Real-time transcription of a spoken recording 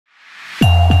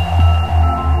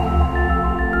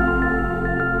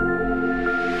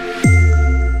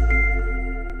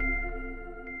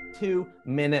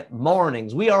2-minute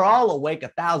mornings. We are all awake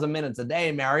 1,000 minutes a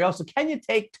day, Mario. So can you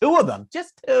take 2 of them,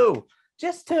 just two,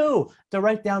 to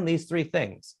write down these 3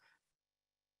 things?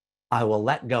 I will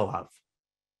let go of.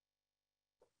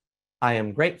 I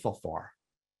am grateful for.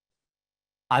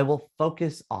 I will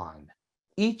focus on.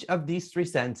 Each of these 3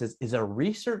 sentences is a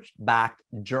research-backed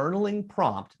journaling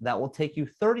prompt that will take you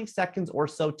 30 seconds or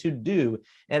so to do.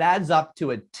 It adds up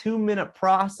to a 2-minute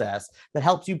process that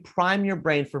helps you prime your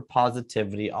brain for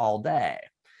positivity all day.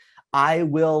 I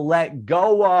will let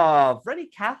go of. For any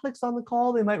Catholics on the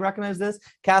call, they might recognize this.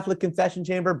 Catholic Confession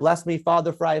Chamber, bless me,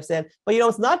 Father, for I have sinned. But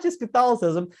it's not just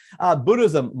Catholicism.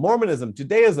 Buddhism, Mormonism,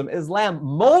 Judaism, Islam,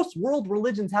 most world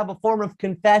religions have a form of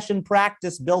confession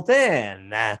practice built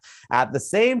in. At the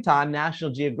same time,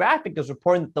 National Geographic is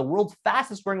reporting that the world's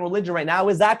fastest growing religion right now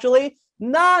is actually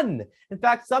none. In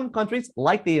fact, some countries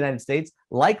like the United States,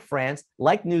 like France,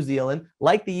 like New Zealand,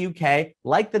 like the UK,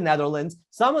 like the Netherlands,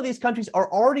 some of these countries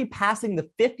are already passing the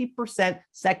 50%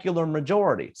 secular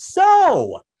majority.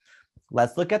 So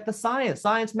let's look at the science.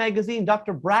 Science magazine,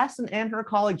 Dr. Brasson and her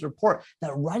colleagues report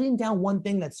that writing down one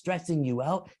thing that's stressing you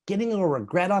out, getting a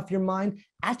regret off your mind,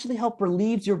 actually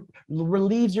relieves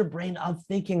your brain of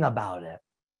thinking about it.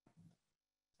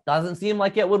 Doesn't seem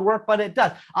like it would work, but it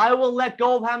does. I will let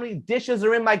go of how many dishes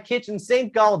are in my kitchen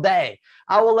sink all day.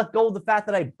 I will let go of the fact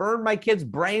that I burned my kids'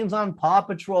 brains on Paw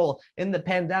Patrol in the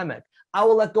pandemic. I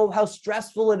will let go of how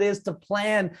stressful it is to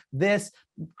plan this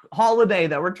holiday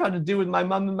that we're trying to do with my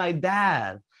mom and my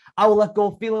dad. I will let go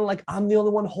of feeling like I'm the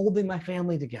only one holding my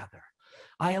family together.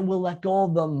 I will let go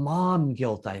of the mom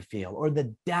guilt I feel or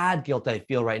the dad guilt I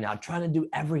feel right now, trying to do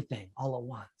everything all at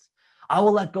once. I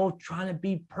will let go of trying to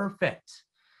be perfect.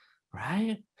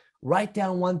 Right? Write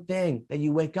down one thing that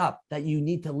you wake up that you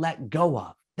need to let go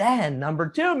of. Then number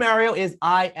 2, Mario, is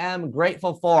I am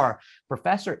grateful for.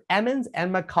 Professor Emmons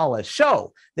and McCullough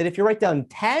show that if you write down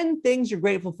 10 things you're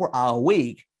grateful for a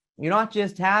week, you're not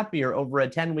just happier over a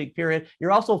 10-week period,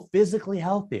 you're also physically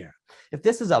healthier. If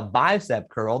this is a bicep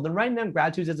curl, then writing down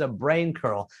gratitude is a brain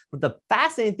curl. But the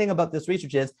fascinating thing about this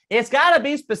research is it's got to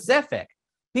be specific.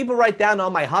 People write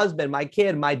down, my husband, my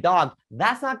kid, my dog.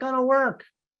 That's not going to work.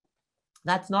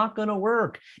 That's not going to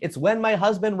work. It's when my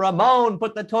husband, Ramon,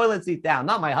 put the toilet seat down.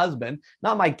 Not my husband,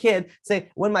 not my kid. Say,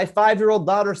 when my 5-year-old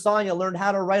daughter, Sonia, learned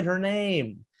how to write her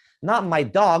name. Not my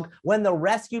dog. When the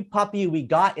rescue puppy we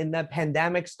got in the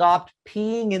pandemic stopped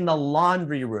peeing in the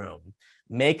laundry room.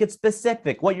 Make it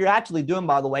specific. What you're actually doing,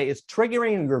 by the way, is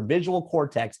triggering your visual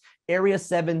cortex, area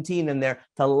 17 in there,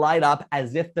 to light up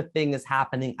as if the thing is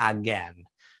happening again.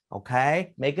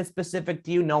 Okay, make it specific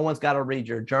to you. No one's got to read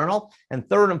your journal. And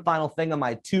third and final thing on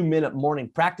my 2-minute morning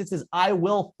practice is I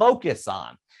will focus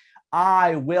on.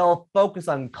 I will focus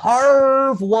on.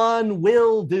 Carve one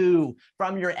will do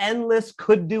from your endless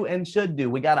could do and should do.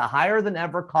 We got a higher than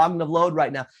ever cognitive load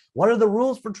right now. What are the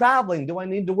rules for traveling? Do I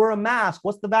need to wear a mask?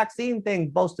 What's the vaccine thing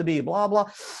supposed to be? Blah,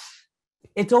 blah.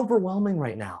 It's overwhelming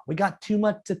right now. We got too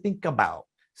much to think about.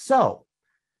 So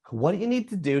what you need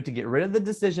to do to get rid of the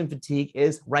decision fatigue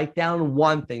is write down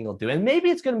one thing you'll do. And maybe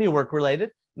it's going to be work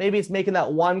related. Maybe it's making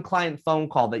that one client phone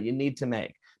call that you need to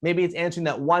make. Maybe it's answering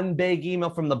that one big email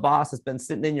from the boss that's been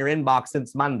sitting in your inbox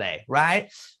since Monday,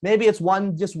 right? Maybe it's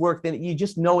one just work thing that you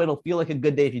just know it'll feel like a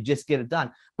good day if you just get it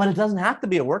done. But it doesn't have to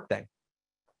be a work thing.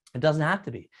 It doesn't have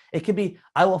to be. It could be,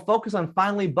 I will focus on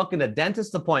finally booking a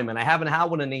dentist appointment. I haven't had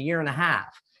one in a year and a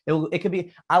half. It could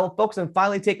be, I will focus on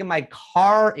finally taking my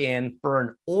car in for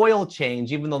an oil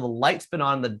change, even though the light's been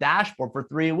on the dashboard for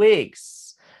 3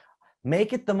 weeks.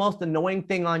 Make it the most annoying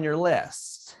thing on your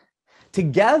list.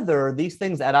 Together, these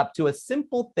things add up to a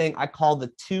simple thing I call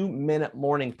the 2-minute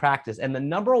morning practice. And the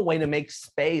number one way to make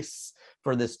space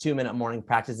for this 2-minute morning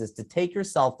practice is to take your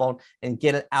cell phone and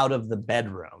get it out of the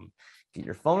bedroom. Get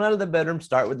your phone out of the bedroom,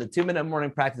 start with the 2-minute morning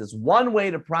practice. It's one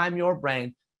way to prime your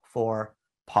brain for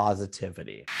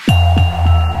positivity.